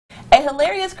A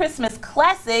hilarious Christmas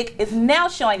classic is now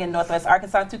showing in Northwest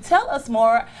Arkansas. To tell us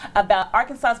more about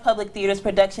Arkansas Public Theater's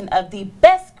production of the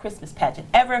best Christmas pageant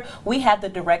ever, we have the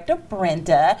director,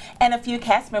 Brenda, and a few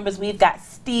cast members. We've got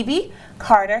Stevie,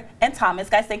 Carter, and Thomas.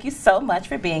 Guys, thank you so much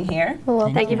for being here.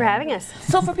 Well, thank you for having us.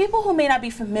 So for people who may not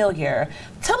be familiar,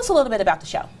 tell us a little bit about the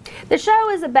show. The show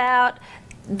is about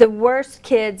the worst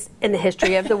kids in the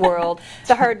history of the world,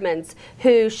 the Herdmans,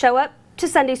 who show up to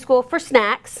Sunday school for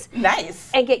snacks. Nice.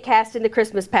 And get cast in the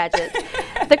Christmas pageant.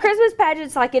 The Christmas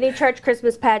pageant's like any church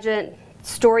Christmas pageant.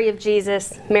 Story of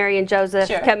Jesus, Mary and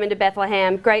Joseph coming to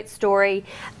Bethlehem. Great story.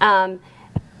 And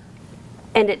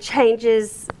it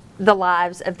changes the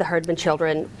lives of the Herdman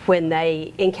children when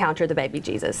they encounter the baby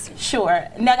Jesus. Sure.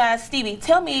 Now guys, Stevie,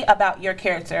 tell me about your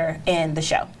character in the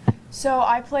show. So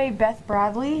I play Beth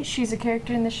Bradley. She's a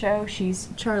character in the show. She's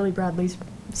Charlie Bradley's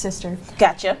sister.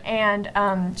 Gotcha.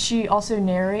 And she also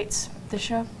narrates the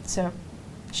show, so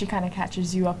she kind of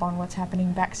catches you up on what's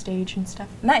happening backstage and stuff.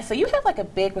 Nice. So you have like a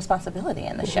big responsibility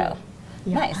in the show.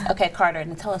 Yeah. Nice. Okay, Carter,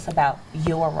 and tell us about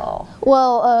your role.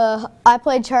 Well, I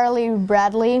played Charlie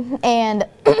Bradley, and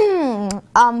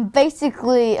I'm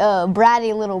basically a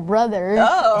bratty little brother.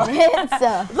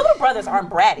 Oh. Little brothers aren't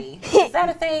bratty. Is that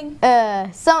a thing?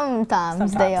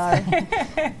 Sometimes they are.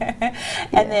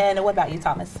 And then what about you,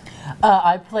 Thomas?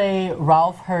 I play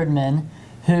Ralph Herdman,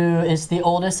 who is the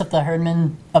oldest of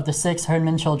the 6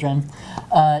 Herdman children.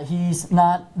 He's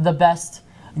not the best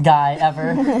guy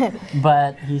ever,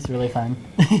 but he's really fun.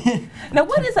 Now,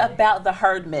 what is about the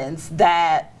Herdmans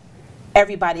that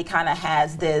everybody kind of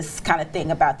has this kind of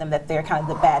thing about them, that they're kind of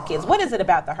the bad kids? What is it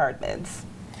about the Herdmans?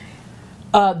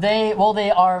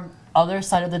 They are other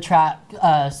side of the track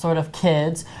sort of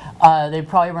kids. They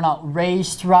probably were not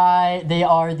raised right. They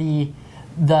are the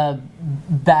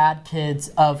bad kids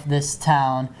of this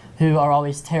town who are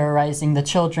always terrorizing the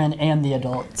children and the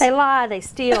adults. They lie, they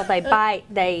steal, they bite,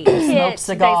 they hit,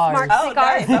 cigars. they smoke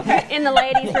cigars in the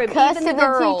ladies' room, even the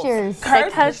girls. They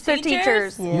cuss their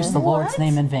teachers. Use the Lord's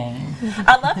name in vain.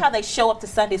 I love how they show up to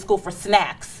Sunday school for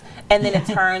snacks, and then it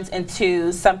turns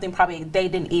into something probably they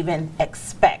didn't even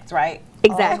expect, right?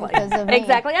 Exactly.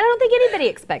 Exactly. I don't think anybody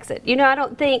expects it. You know, I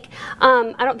don't think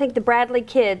the Bradley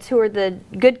kids, who are the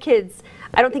good kids,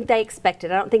 I don't think they expect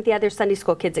it. I don't think the other Sunday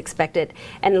school kids expect it.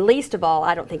 And least of all,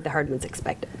 I don't think the Herdmans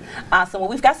expect it. Awesome. Well,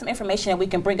 we've got some information that we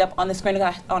can bring up on the screen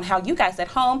on how you guys at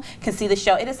home can see the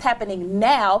show. It is happening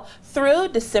now through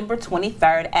December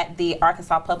 23rd at the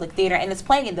Arkansas Public Theater, and it's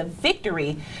playing in the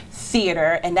Victory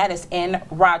Theater, and that is in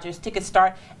Rogers. Tickets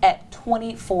start at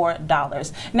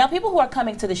 $24. Now, people who are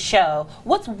coming to the show,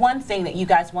 what's one thing that you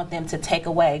guys want them to take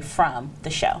away from the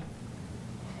show?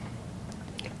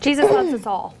 Jesus loves us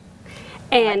all.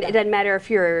 And it doesn't matter if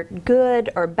you're good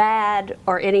or bad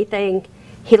or anything,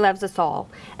 he loves us all.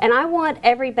 And I want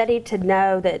everybody to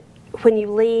know that when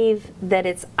you leave, that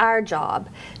it's our job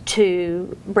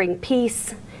to bring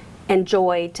peace and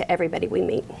joy to everybody we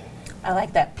meet. I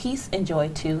like that. Peace and joy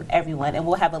to everyone. And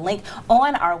we'll have a link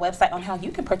on our website on how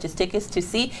you can purchase tickets to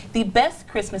see the best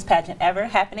Christmas pageant ever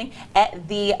happening at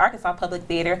the Arkansas Public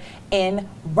Theater in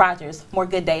Rogers. More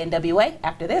Good Day NWA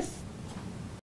after this.